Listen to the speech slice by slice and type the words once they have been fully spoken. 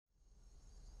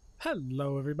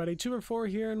Hello everybody, 2or4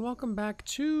 here, and welcome back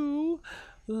to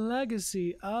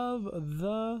Legacy of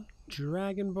the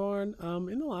Dragonborn.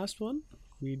 In the last one,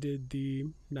 we did the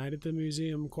Night at the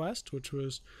Museum quest, which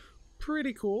was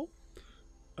pretty cool.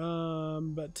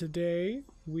 But today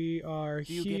we are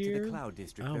here. Do you get to the Cloud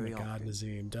District very often? Oh my god,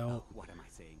 Nazim, don't. What am I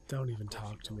saying? Don't even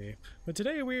talk to me. But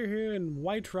today we're here in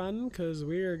Whiterun, because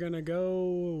we're gonna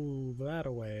go that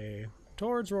way,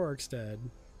 towards Rorikstead.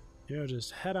 You know,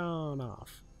 just head on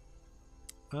off.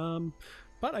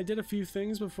 But I did a few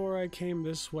things before I came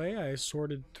this way. I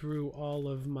sorted through all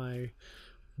of my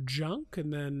junk,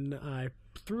 and then I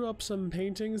threw up some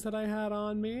paintings that I had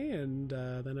on me, and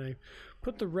then I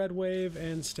put the Red Wave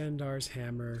and Stendar's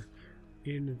hammer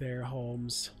in their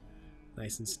homes,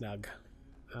 nice and snug.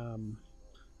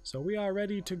 So we are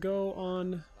ready to go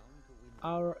on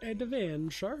our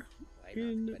adventure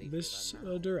in this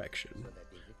direction.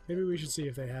 Maybe we should see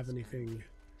if they have anything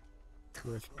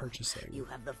worth purchasing. You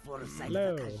have the foresight.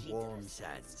 Hello. Warm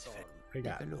sands. We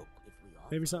got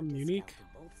maybe something unique.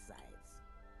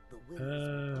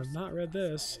 I've not read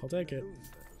this. I'll take it.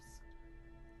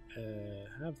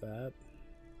 Have that.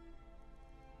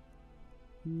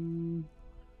 Don't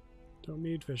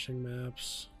need fishing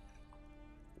maps.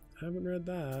 Haven't read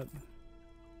that.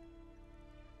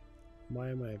 Why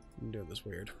am I doing this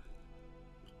weird?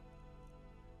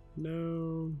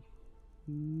 No.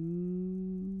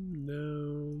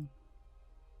 No.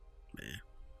 Meh.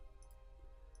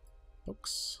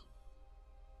 Books.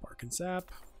 Bark and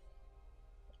sap.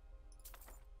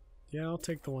 Yeah, I'll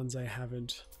take the ones I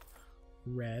haven't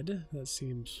read. That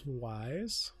seems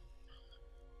wise.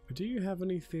 But do you have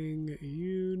anything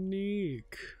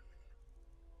unique?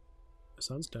 A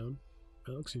sunstone.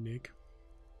 That looks unique.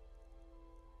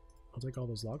 I'll take all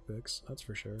those lockpicks, that's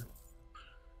for sure.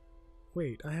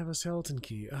 Wait, I have a skeleton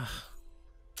key. Ugh.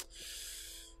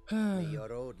 May your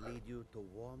road lead you to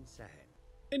warm sand.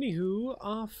 Anywho,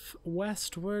 off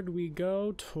westward we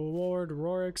go toward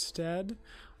Rorikstead.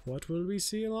 What will we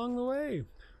see along the way?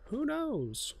 Who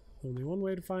knows? Only one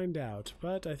way to find out.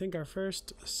 But I think our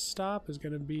first stop is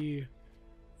going to be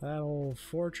that old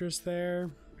fortress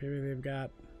there. Maybe they've got,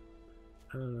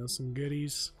 I don't know, some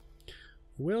goodies.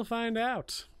 We'll find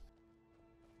out.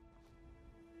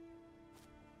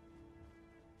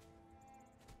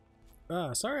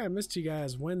 Sorry I missed you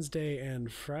guys Wednesday and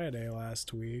Friday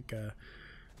last week.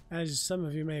 As some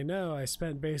of you may know, I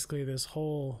spent basically this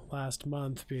whole last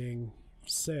month being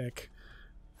sick.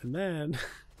 And then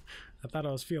I thought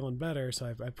I was feeling better,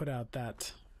 so I put out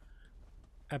that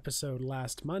episode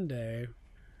last Monday.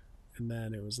 And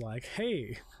then it was like,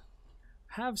 hey,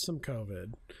 have some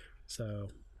COVID. So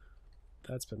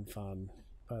that's been fun.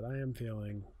 But I am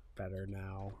feeling better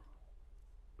now.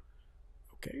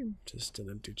 Okay, just an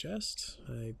empty chest.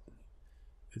 It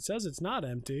says it's not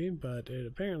empty, but it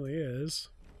apparently is.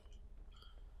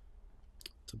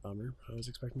 It's a bummer. I was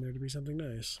expecting there to be something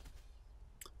nice.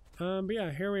 But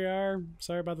yeah, here we are.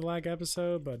 Sorry about the lag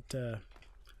episode, but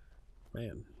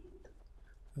man,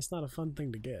 that's not a fun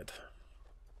thing to get.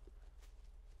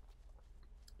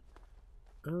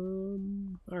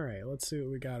 Alright, let's see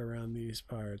what we got around these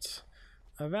parts.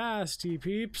 Avast, ye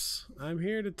peeps! I'm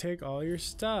here to take all your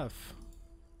stuff.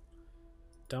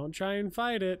 Don't try and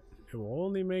fight it. It will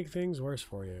only make things worse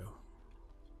for you.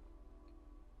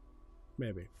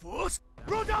 Maybe.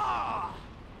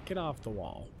 Get off the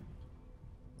wall.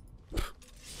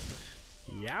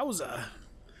 Yowza!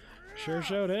 Sure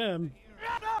showed him.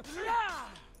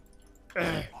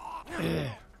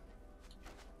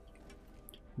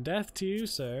 Death to you,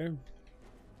 sir.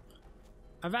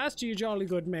 I've asked you, jolly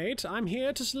good mate. I'm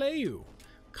here to slay you.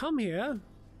 Come here.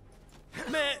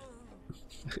 Meh.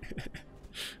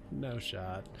 No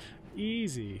shot.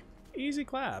 Easy. Easy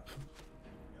clap.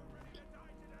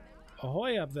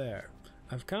 Ahoy up there.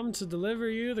 I've come to deliver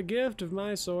you the gift of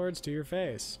my swords to your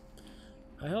face.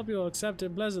 I hope you'll accept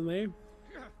it pleasantly.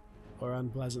 Or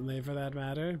unpleasantly, for that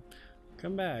matter.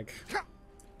 Come back.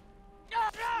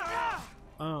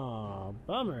 Aw,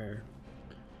 bummer.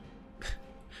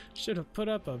 Should have put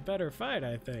up a better fight,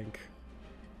 I think.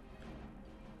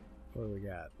 What do we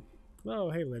got?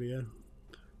 Oh, hey, Lydia.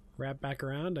 Wrap back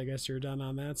around. I guess you're done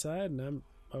on that side, and I'm...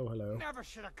 Oh, hello. Never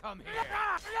should have come here.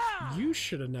 You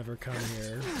should have never come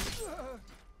here.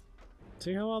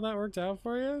 See how all that worked out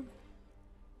for you?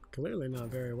 Clearly not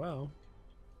very well.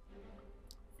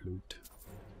 Flute.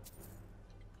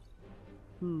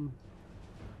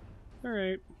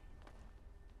 Alright.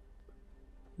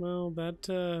 Well,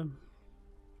 that,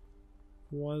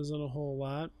 wasn't a whole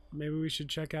lot. Maybe we should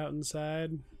check out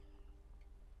inside.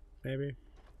 Maybe.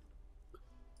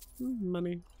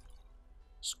 Money.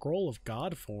 Scroll of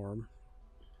God form.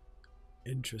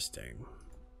 Interesting.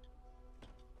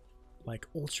 Like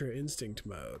Ultra Instinct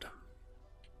mode.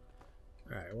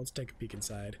 Alright, let's take a peek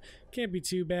inside. Can't be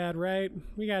too bad, right?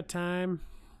 We got time.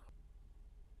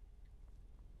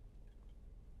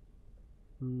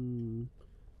 Now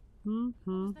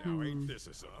ain't this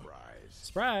a surprise?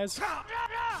 Surprise!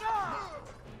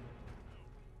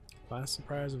 Last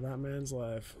surprise of that man's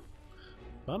life.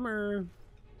 Bummer.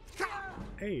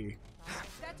 Hey.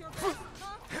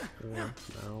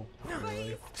 No, not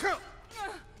really.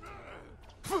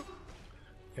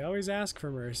 They always ask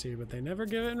for mercy, but they never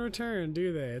give it in return,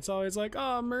 do they? It's always like,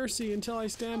 oh, mercy until I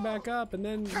stand back up, and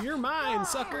then you're mine,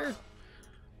 sucker!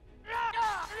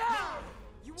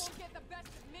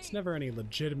 It's never any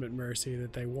legitimate mercy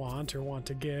that they want or want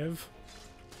to give.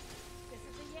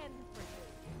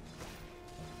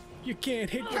 You can't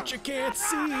hit what you can't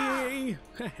see!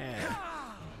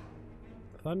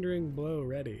 Thundering blow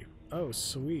ready. Oh,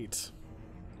 sweet.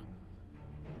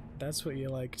 That's what you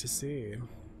like to see.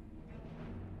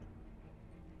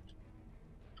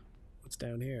 What's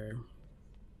down here?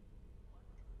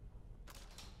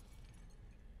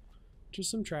 Just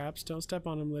some traps. Don't step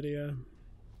on them, Lydia.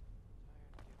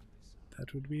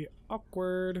 That would be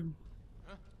awkward.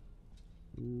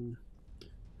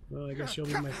 Well, I guess you'll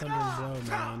be my thundering blow,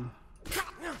 man.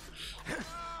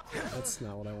 That's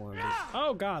not what I wanted.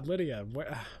 Oh God, Lydia.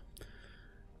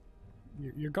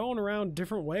 You're going around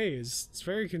different ways. It's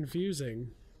very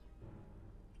confusing.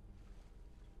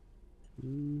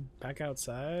 Back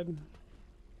outside.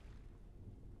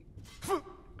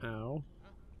 Ow.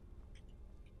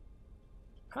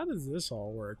 How does this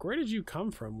all work? Where did you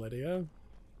come from, Lydia?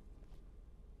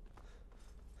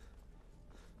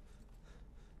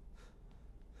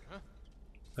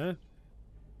 Huh?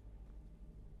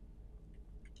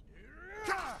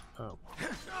 Oh.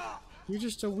 You're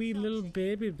just a wee little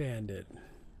baby bandit.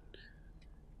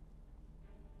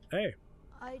 Hey.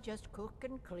 I just cook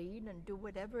and clean and do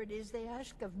whatever it is they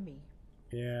ask of me.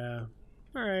 Yeah.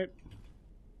 Alright.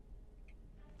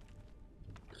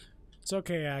 It's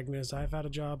okay, Agnes. I've had a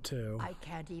job too. I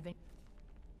can't even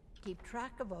keep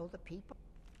track of all the people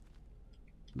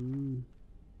who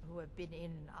have been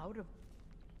in and out of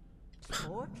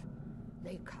sport.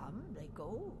 They come, they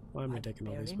go. Why am I taking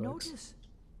all these books? Notice.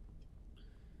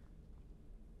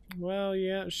 Well,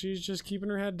 yeah, she's just keeping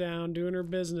her head down, doing her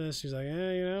business. She's like,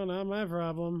 eh, you know, not my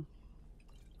problem.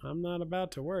 I'm not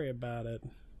about to worry about it.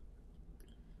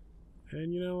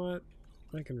 And you know what?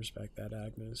 I can respect that,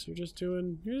 Agnes. You're just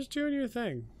doing your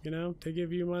thing, you know? They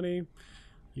give you money,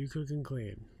 you cook and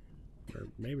clean. Or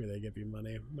maybe they give you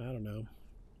money. I don't know.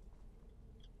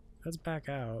 Let's back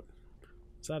out.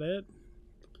 Is that it?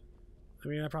 I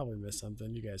mean, I probably missed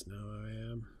something. You guys know who I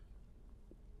am.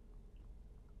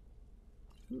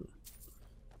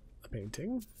 A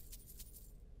painting.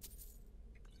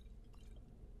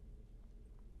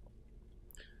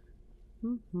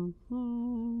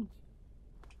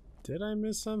 Did I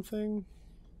miss something?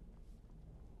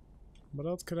 What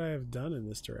else could I have done in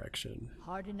this direction?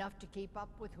 Hard enough to keep up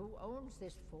with who owns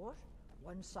this fort.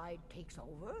 One side takes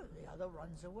over, the other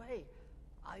runs away.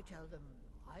 I tell them,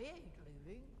 I ain't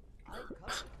leaving. I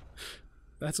come.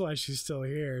 That's why she's still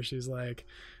here. She's like,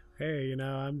 hey, you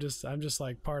know, I'm just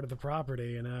like part of the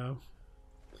property, you know.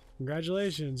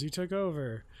 Congratulations, you took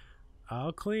over.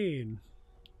 I'll clean.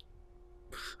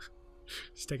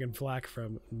 She's taking flack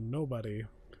from nobody.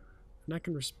 And I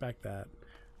can respect that.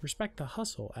 Respect the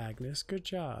hustle, Agnes. Good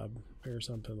job. Or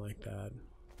something like that.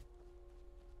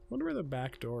 Wonder where the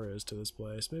back door is to this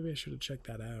place. Maybe I should have checked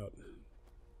that out.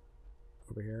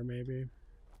 Over here, maybe?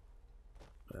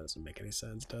 That doesn't make any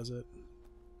sense, does it?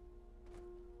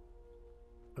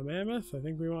 A mammoth? I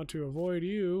think we want to avoid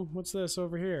you. What's this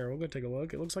over here? We'll go take a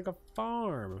look. It looks like a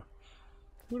farm.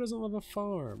 Who doesn't love a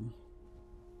farm?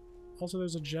 Also,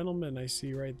 there's a gentleman I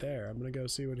see right there. I'm gonna go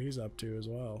see what he's up to as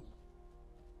well.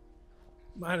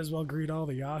 Might as well greet all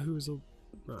the yahoos.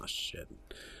 Oh, shit.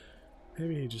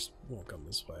 Maybe he just won't come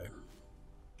this way.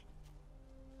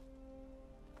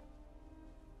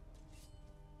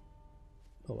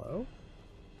 Hello?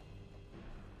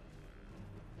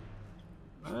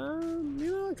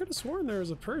 You know, I could have sworn there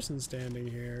was a person standing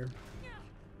here.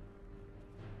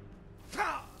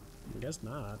 I guess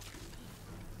not.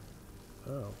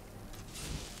 Oh.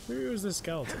 Who is this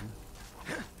skeleton?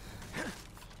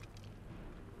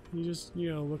 He just,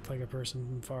 you know, looked like a person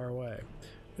from far away.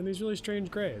 And these really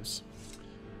strange graves.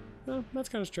 Well, that's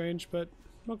kind of strange, but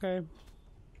okay.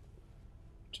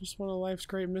 Just one of life's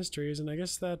great mysteries, and I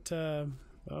guess that, oh,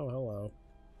 hello.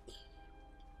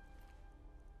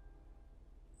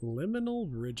 Liminal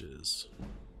ridges.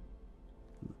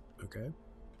 Okay.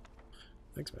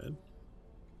 Thanks, man.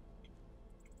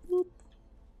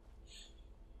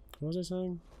 What was I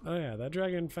saying? Oh yeah, that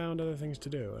dragon found other things to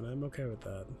do, and I'm okay with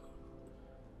that.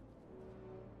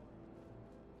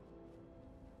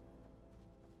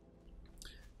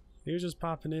 He was just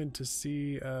popping in to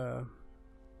see what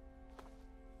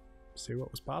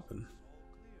was popping.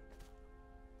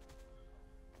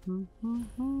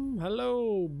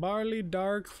 Hello, Barley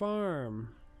Dark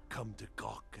Farm. Come to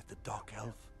gawk at the Dark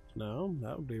Elf? No,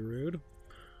 that would be rude.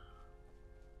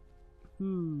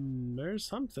 There's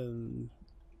something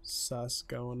sus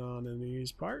going on in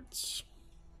these parts.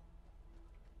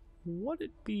 What'd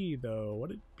it be, though?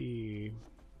 What'd it be?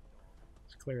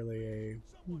 It's clearly a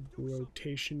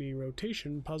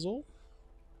rotation puzzle.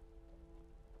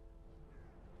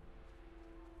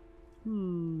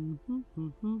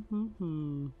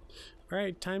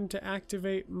 Alright, time to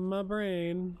activate my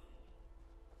brain.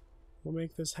 We'll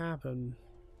make this happen.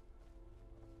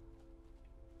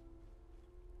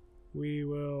 We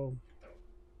will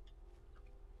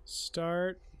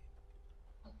start.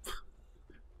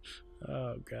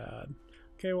 Oh god.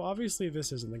 Okay, well obviously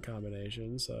this isn't the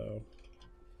combination, so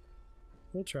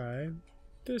we'll try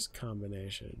this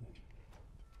combination.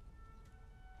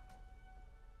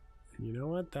 And you know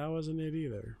what? That wasn't it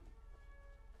either.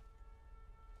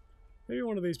 Maybe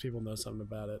one of these people knows something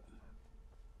about it.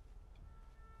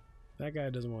 That guy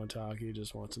doesn't want to talk, he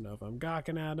just wants to know if I'm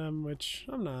gawking at him, which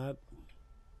I'm not.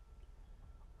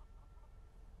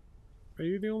 Are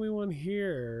you the only one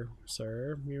here,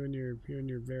 sir? You and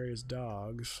your various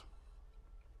dogs.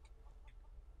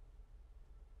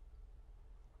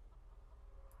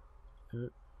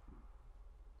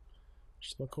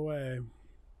 Just look away.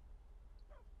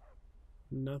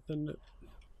 Nothing.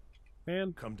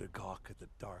 Man, Come to gawk at the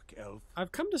Dark Elf?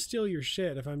 I've come to steal your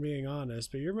shit if I'm being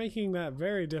honest, but you're making that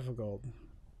very difficult.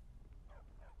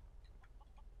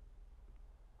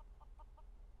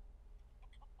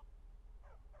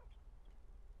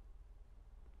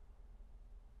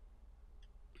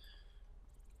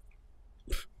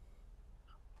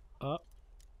 Up.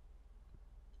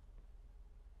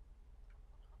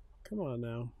 Come on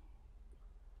now.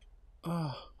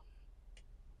 Oh.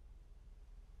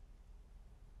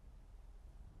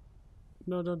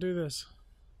 No, don't do this.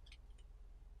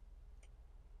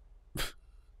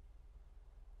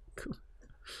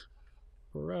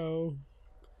 Bro.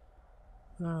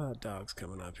 Ah, that dog's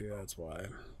coming up here, that's why.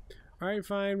 Alright,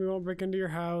 fine, we won't break into your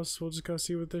house. We'll just go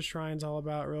see what this shrine's all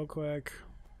about real quick.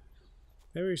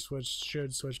 Maybe we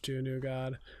should switch to a new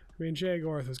god. I mean,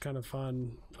 Jagorth was kind of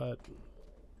fun, but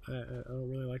I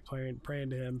don't really like praying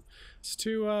to him. It's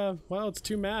too, well, it's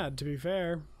too mad, to be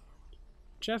fair.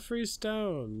 Jeffrey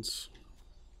Stones.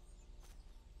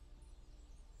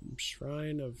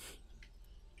 Shrine of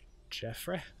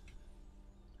Jeffrey?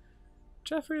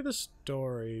 Jeffrey the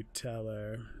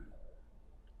Storyteller.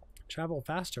 Travel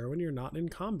faster when you're not in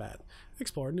combat.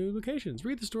 Explore new locations.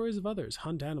 Read the stories of others.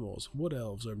 Hunt animals. Wood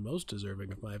elves are most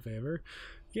deserving of my favor.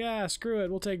 Yeah, screw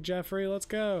it. We'll take Jeffrey. Let's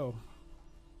go.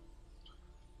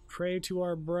 Pray to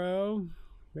our bro.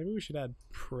 Maybe we should add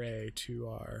pray to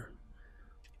our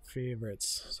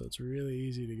favorites so it's really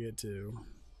easy to get to.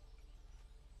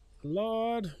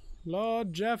 Lord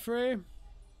Jeffrey,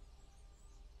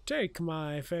 take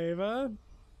my favor,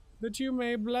 that you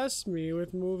may bless me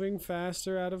with moving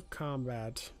faster out of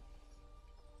combat.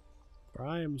 For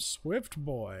I am Swift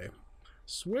Boy,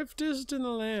 swiftest in the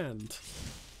land.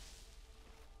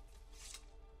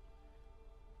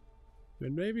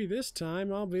 And maybe this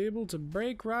time I'll be able to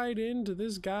break right into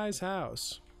this guy's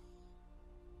house.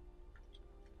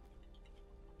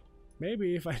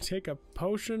 Maybe if I take a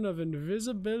potion of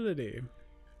invisibility.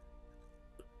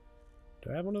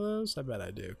 Do I have one of those? I bet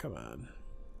I do. Come on.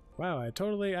 Wow, I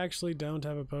totally actually don't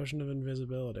have a potion of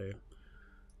invisibility.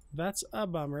 That's a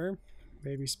bummer.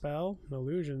 Maybe spell? An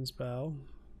illusion spell.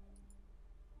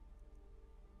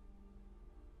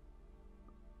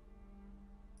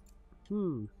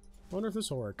 Wonder if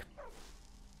this will work.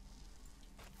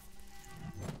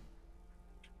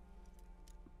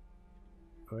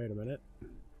 Oh, wait a minute.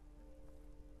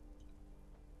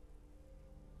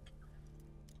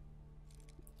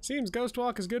 Seems Ghost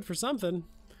Walk is good for something.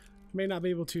 May not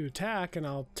be able to attack, and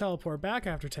I'll teleport back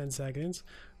after 10 seconds.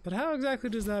 But how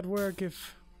exactly does that work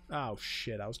if... Oh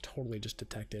shit, I was totally just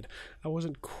detected. I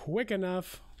wasn't quick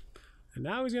enough. And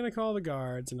now he's gonna call the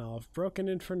guards, and I'll have broken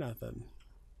in for nothing.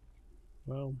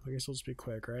 Well, I guess we'll just be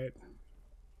quick, right?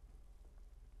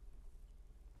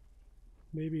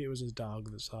 Maybe it was his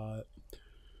dog that saw it.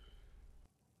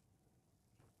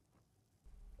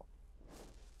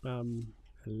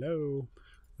 Hello?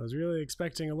 I was really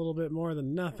expecting a little bit more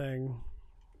than nothing.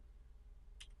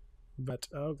 But,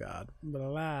 oh god. But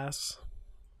alas.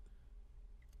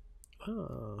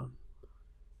 Huh.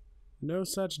 No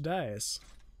such dice.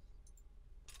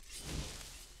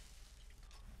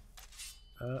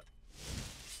 Now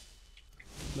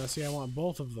see, I want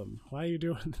both of them. Why are you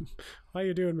doing why are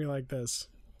you doing me like this?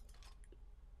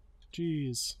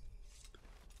 Jeez.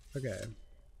 Okay.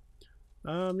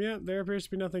 Yeah, there appears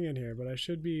to be nothing in here, but I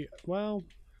should be, well,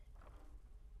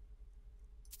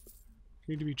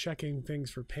 need to be checking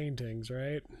things for paintings,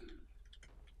 right?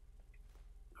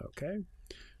 Okay.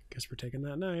 Guess we're taking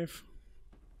that knife.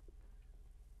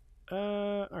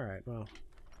 Alright, well.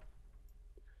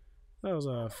 That was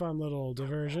a fun little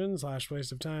diversion /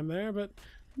 waste of time there, but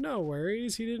no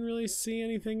worries, he didn't really see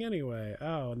anything anyway.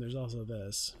 Oh, and there's also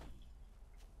this.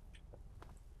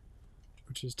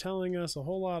 Which is telling us a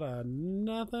whole lot of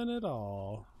nothing at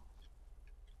all.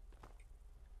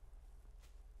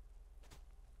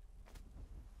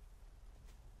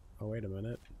 Oh, wait a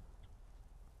minute.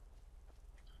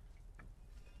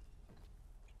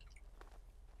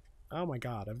 Oh my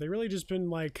god, have they really just been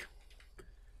like...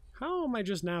 How am I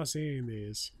just now seeing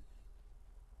these?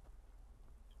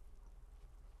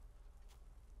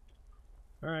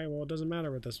 Alright, well it doesn't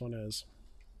matter what this one is.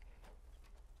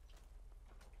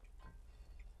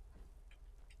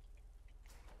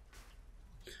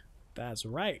 That's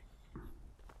right.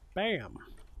 Bam!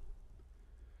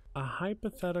 A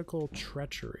hypothetical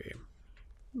treachery.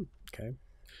 Okay.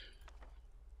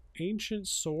 Ancient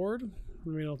sword? I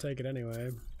mean, I'll take it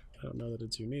anyway. I don't know that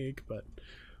it's unique, but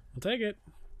I'll take it.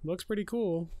 Looks pretty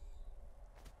cool.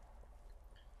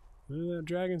 That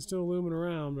dragon's still looming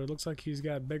around, but it looks like he's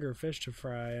got bigger fish to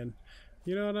fry, and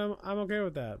you know what? I'm okay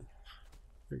with that.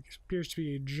 There appears to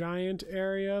be a giant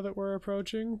area that we're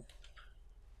approaching.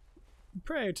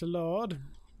 Pray to Lord.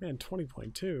 Man,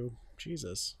 20.2.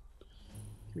 Jesus.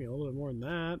 Give me a little bit more than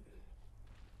that.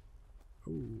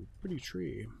 Ooh, pretty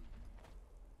tree.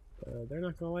 They're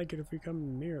not gonna like it if we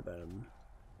come near them.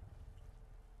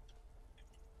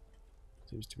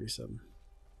 Seems to be some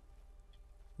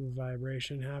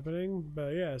vibration happening, but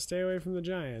yeah, stay away from the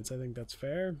giants. I think that's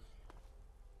fair.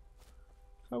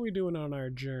 How are we doing on our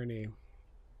journey?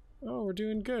 Oh, we're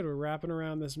doing good. We're wrapping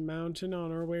around this mountain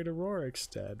on our way to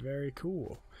Rorikstead. Very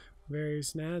cool. Very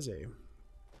snazzy.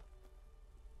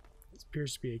 This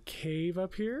appears to be a cave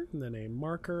up here, and then a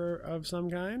marker of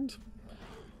some kind.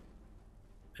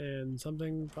 And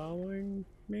something following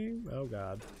me? Oh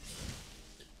god.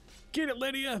 Get it,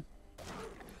 Lydia!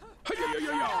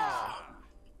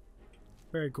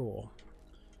 Very cool.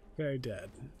 Very dead.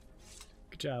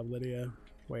 Good job, Lydia.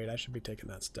 Wait, I should be taking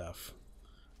that stuff.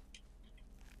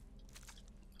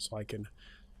 So I can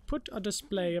put a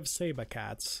display of saber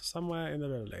cats somewhere in the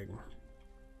building.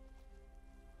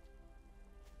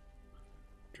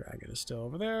 Dragon is still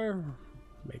over there,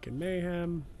 making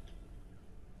mayhem.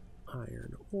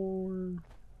 Iron ore.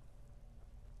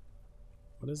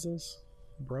 What is this?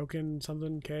 Broken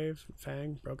something cave?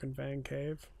 Fang? Broken Fang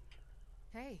cave?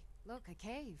 Hey, look, a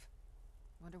cave.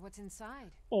 Wonder what's inside.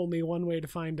 Only one way to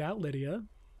find out, Lydia.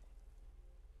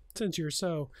 Since you're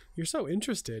so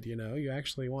interested, you know, you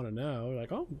actually want to know.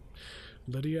 Like, oh,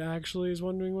 Lydia actually is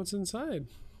wondering what's inside.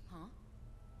 Huh?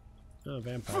 Oh,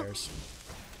 vampires.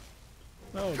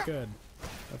 Oh, good.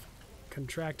 I've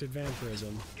contracted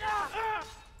vampirism.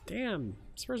 Damn,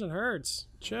 this person hurts.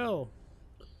 Chill.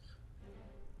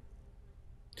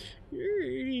 You're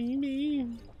hurting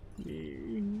me.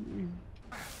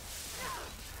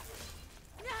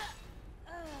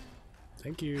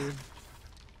 Thank you.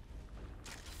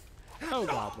 Oh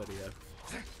god, Lydia.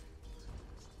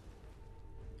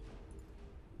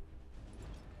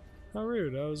 How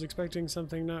rude. I was expecting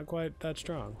something not quite that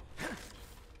strong.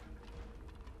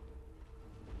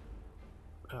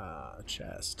 Ah,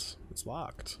 chest. It's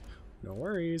locked. No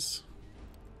worries.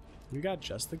 We got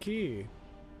just the key.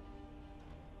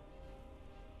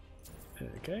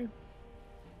 Okay.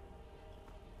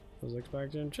 I was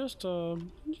expecting just a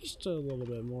little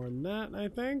bit more than that, I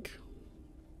think.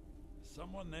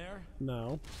 Someone there?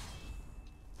 No.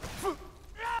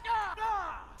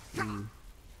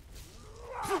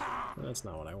 That's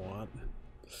not what I want.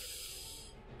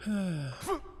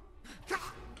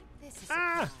 This is a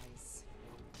surprise.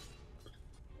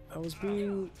 I was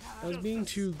being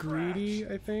too greedy,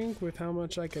 I think, with how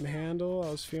much I can handle.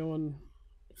 I was feeling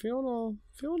a little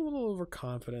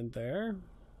overconfident there,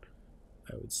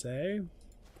 I would say.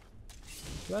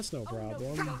 That's no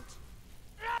problem.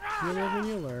 You live and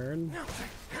you learn.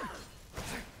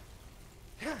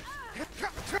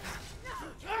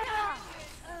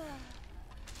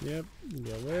 Yep,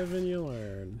 you live and you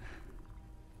learn.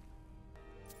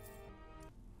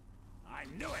 I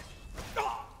knew it.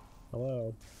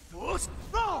 Hello.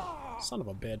 Son of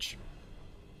a bitch.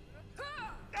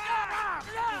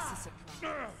 a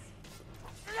surprise.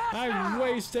 I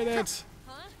wasted it.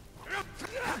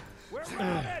 We're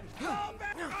moving! Fall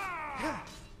back!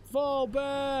 Fall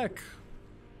back.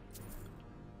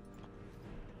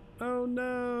 Oh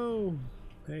no.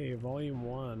 Hey, volume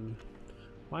 1.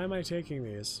 Why am I taking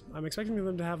these? I'm expecting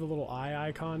them to have the little eye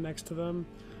icon next to them,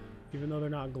 even though they're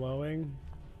not glowing.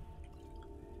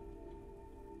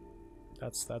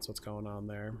 That's what's going on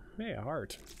there. Hey, a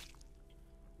heart.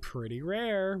 Pretty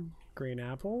rare. Green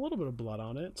apple, a little bit of blood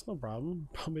on it. It's no problem.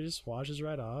 Probably just washes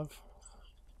right off.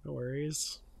 No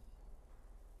worries.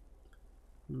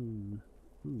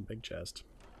 Big chest.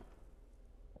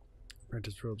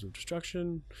 Apprentice robes of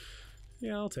destruction.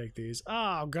 Yeah, I'll take these.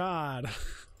 Oh God.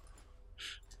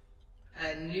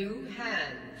 A new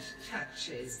hand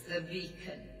touches the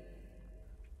beacon.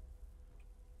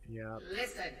 Yeah.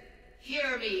 Listen,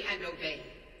 hear me and obey.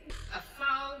 A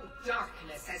foul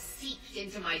darkness has seeped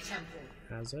into my temple.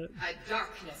 Has it? A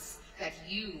darkness that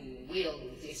you will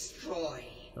destroy.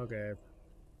 Okay.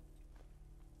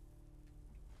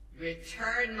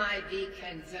 Return my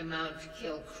beacon to Mount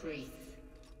Kilcreath.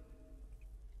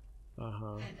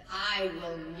 And I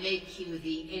will make you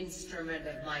the instrument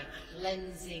of my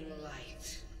cleansing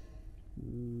light.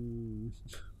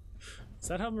 Is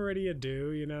that how Meridia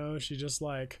do, you know? She just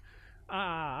like,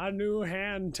 a new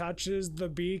hand touches the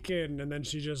beacon, and then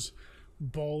she just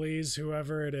bullies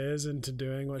whoever it is into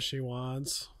doing what she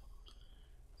wants.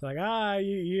 It's like,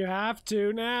 you have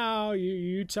to now.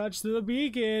 You touch the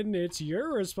beacon. It's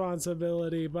your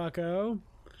responsibility, bucko.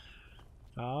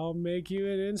 I'll make you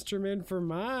an instrument for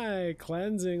my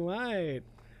cleansing light.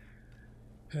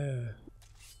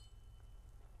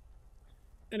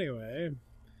 Anyway,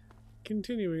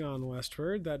 continuing on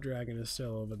westward, that dragon is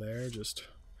still over there, just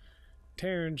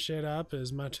tearing shit up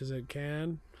as much as it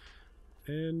can.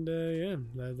 And yeah,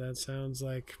 that sounds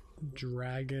like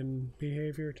dragon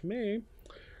behavior to me.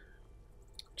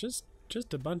 Just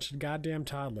a bunch of goddamn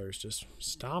toddlers just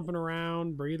stomping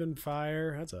around, breathing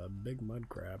fire. That's a big mud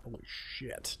crab. Holy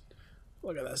shit.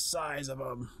 Look at the size of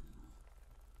them.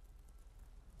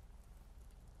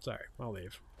 Sorry, I'll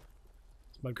leave.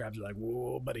 These mud crabs are like,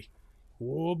 whoa, buddy.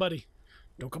 Whoa, buddy.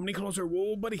 Don't come any closer.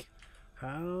 Whoa, buddy.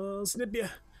 I'll snip ya.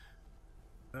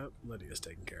 Oh, Lydia's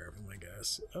taking care of him, I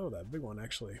guess. Oh, that big one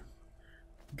actually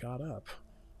got up.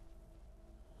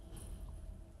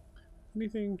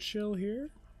 Anything chill here?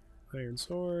 Iron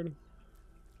sword.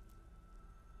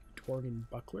 Dwarven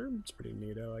buckler. It's pretty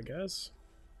neato, I guess.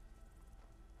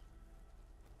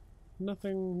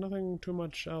 Nothing too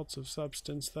much else of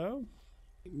substance, though.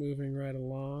 Moving right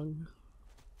along.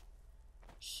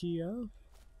 Here.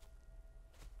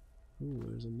 Ooh,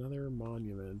 there's another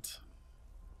monument.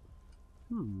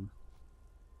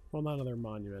 Well, not another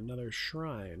monument, another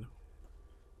shrine.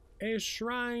 A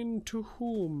shrine to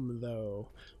whom, though?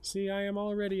 See, I am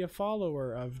already a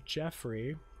follower of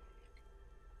Jeffrey.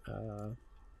 I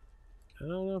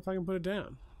don't know if I can put it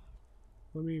down.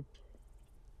 Let me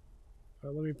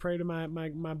pray to my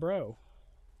bro.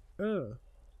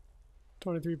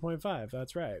 23.5,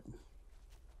 that's right.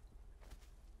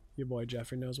 Your boy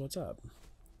Jeffrey knows what's up.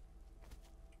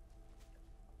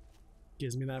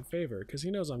 Gives me that favor, because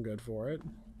he knows I'm good for it.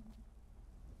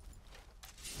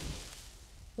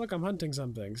 Look, I'm hunting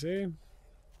something, see?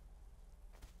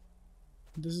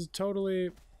 This is totally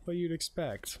what you'd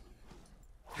expect.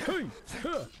 Hey!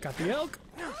 Huh. Got the elk!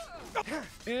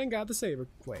 And got the saber.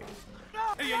 Wait.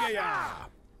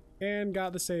 And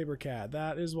got the saber cat.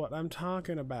 That is what I'm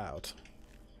talking about.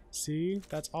 See?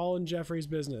 That's all in Jeffrey's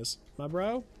business. My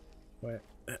bro? Wait.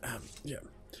 Yeah.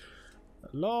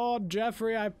 Lord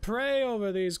Jeffrey, I pray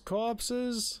over these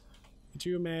corpses that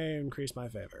you may increase my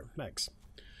favor. Thanks.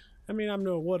 I mean, I'm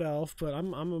no wood elf, but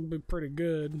I'm gonna be pretty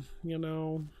good, you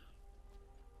know.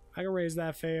 I can raise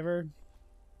that favor.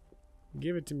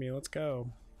 Give it to me, let's go.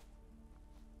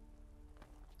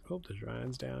 Hope the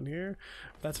shrine's down here.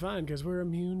 That's fine, because we're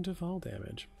immune to fall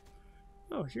damage.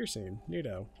 Oh, here scene.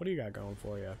 Neato. What do you got going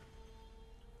for you?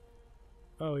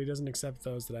 Oh, he doesn't accept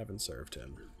those that haven't served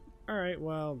him. Alright,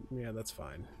 well, yeah, that's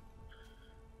fine.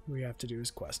 We have to do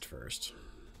his quest first.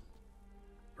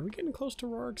 Are we getting close to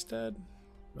Rorikstead?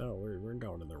 Oh, we're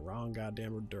going in the wrong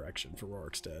goddamn direction for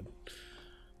Rorikstead.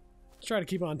 Let's try to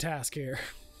keep on task here.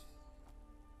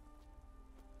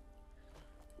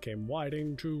 Came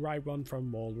Whiting to Whiterun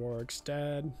from old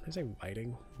Rorikstead. I say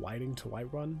Whiting? Whiting to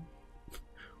Whiterun?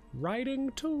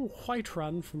 Riding to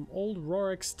Whiterun from old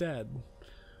Rorikstead.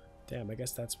 Damn, I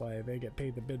guess that's why they get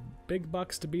paid the big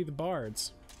bucks to be the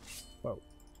bards. Whoa.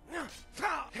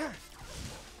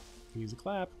 Easy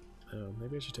clap. Oh,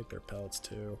 maybe I should take their pelts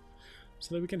too,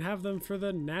 so that we can have them for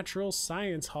the Natural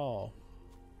Science Hall.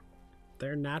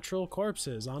 They're natural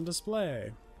corpses on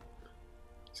display.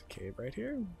 There's a cave right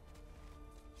here.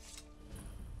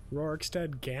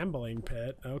 Rorikstead gambling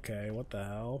pit. Okay, what the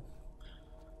hell?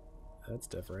 That's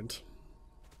different.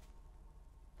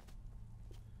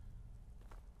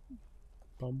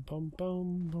 Bum bum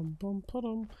bum bum bum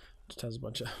bum. Just has a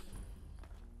bunch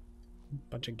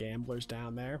of gamblers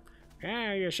down there.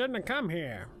 Yeah, you shouldn't have come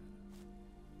here.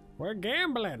 We're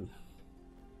gambling.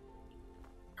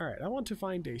 All right, I want to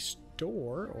find a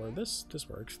store, or this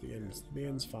works. The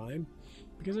inn's fine,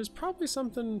 because there's probably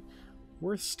something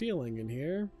worth stealing in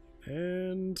here,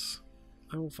 and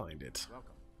I will find it.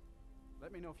 Welcome.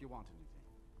 Let me know if you want anything.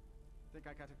 Think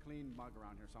I got a clean mug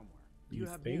around here somewhere. You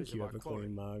think you have a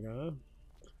clean mug, huh?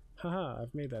 Haha,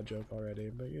 I've made that joke already,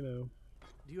 but you know.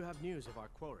 Do you have news of our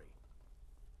quarry?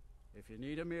 If you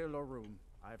need a meal or room,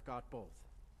 I've got both.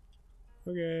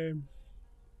 Okay.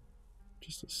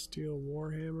 Just a steel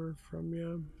warhammer from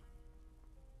you.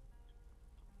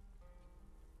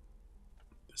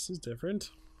 This is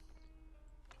different.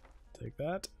 Take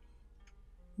that.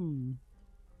 And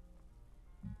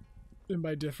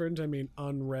by different, I mean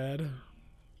unread.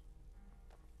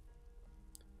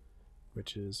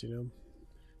 Which is, you know,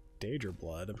 Daedra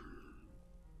blood.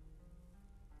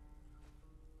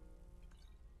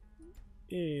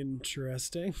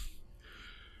 Interesting.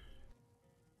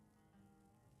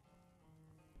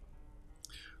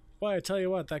 Boy, I tell you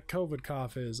what, that COVID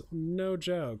cough is no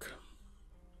joke.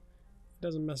 It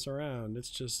doesn't mess around.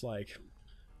 It's just like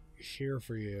here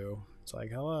for you. It's like,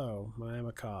 hello, I am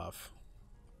a cough.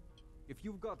 If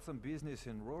you've got some business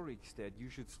in Rorikstead, you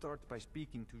should start by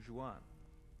speaking to Juan.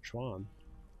 Juan?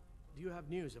 Do you have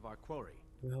news of our quarry?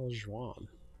 Who the hell is Juan?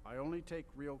 I only take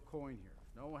real coin here.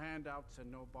 No handouts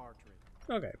and no bartering.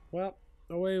 Okay, well,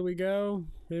 away we go.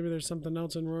 Maybe there's something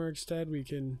else in Rorikstead we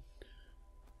can,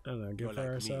 I don't know, get for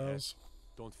ourselves.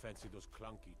 Don't fancy those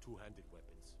clunky two-handed weapons.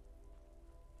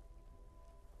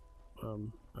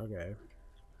 Okay.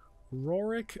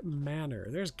 Rorick Manor.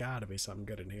 There's gotta be something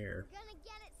good in here. You're gonna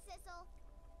get it, Sissel.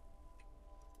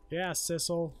 Yeah,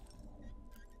 Sissel.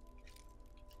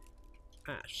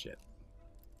 Ah, shit.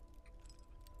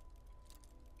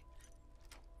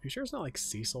 You sure it's not like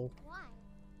Cecil? Why?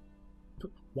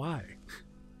 Why?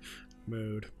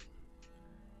 Mood.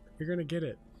 You're gonna get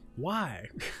it. Why?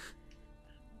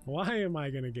 Why am I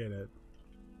gonna get it?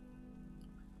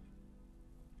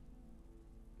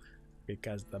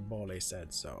 Because the bully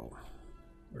said so.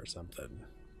 Or something.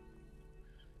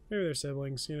 Maybe they're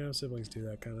siblings, you know, siblings do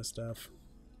that kind of stuff.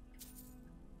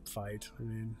 Fight, I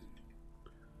mean.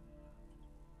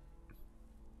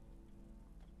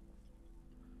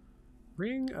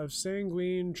 Ring of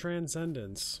Sanguine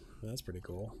Transcendence. That's pretty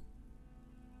cool.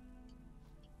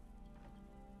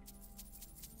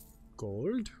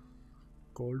 Gold.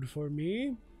 Gold for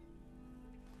me.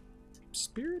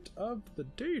 Spirit of the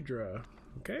Daedra.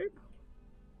 Okay.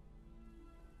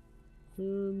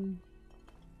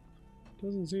 Doesn't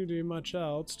seem to be much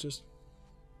else, just...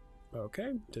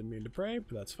 Okay, didn't mean to pray,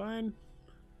 but that's fine.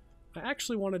 I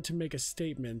actually wanted to make a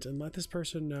statement and let this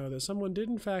person know that someone did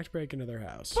in fact break into their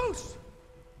house. Boost!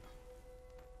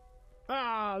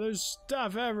 Ah, there's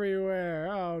stuff everywhere!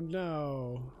 Oh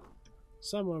no.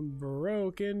 Someone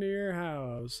broke into your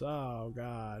house. Oh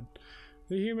god.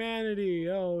 The humanity!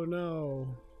 Oh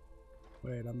no.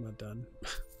 Wait, I'm not done.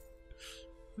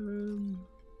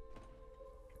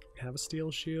 Have a steel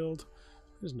shield?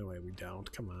 There's no way we don't.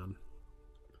 Come on.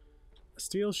 A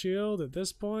steel shield at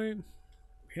this point?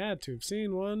 We had to have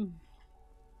seen one.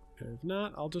 If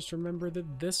not, I'll just remember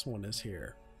that this one is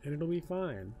here, and it'll be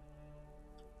fine.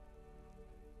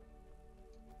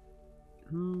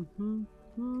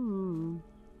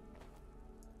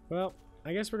 Well,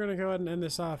 I guess we're gonna go ahead and end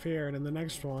this off here, and in the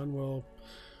next one we'll,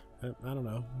 I don't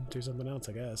know, do something else,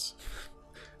 I guess.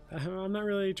 I'm not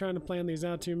really trying to plan these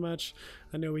out too much.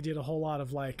 I know we did a whole lot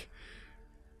of like,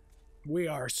 we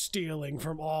are stealing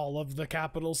from all of the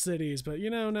capital cities, but you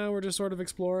know, now we're just sort of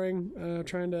exploring,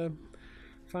 trying to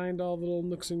find all the little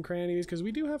nooks and crannies, because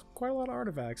we do have quite a lot of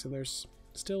artifacts, and there's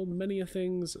still many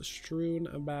things strewn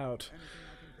about.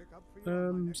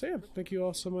 So yeah, thank you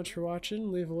all so much for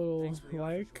watching. Leave a little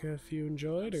like if you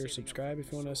enjoyed, or subscribe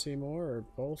if you want to see more, or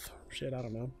both. Shit, I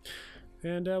don't know.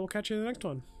 And we'll catch you in the next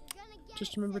one.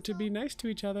 Just remember to be nice to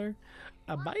each other.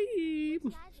 Bye!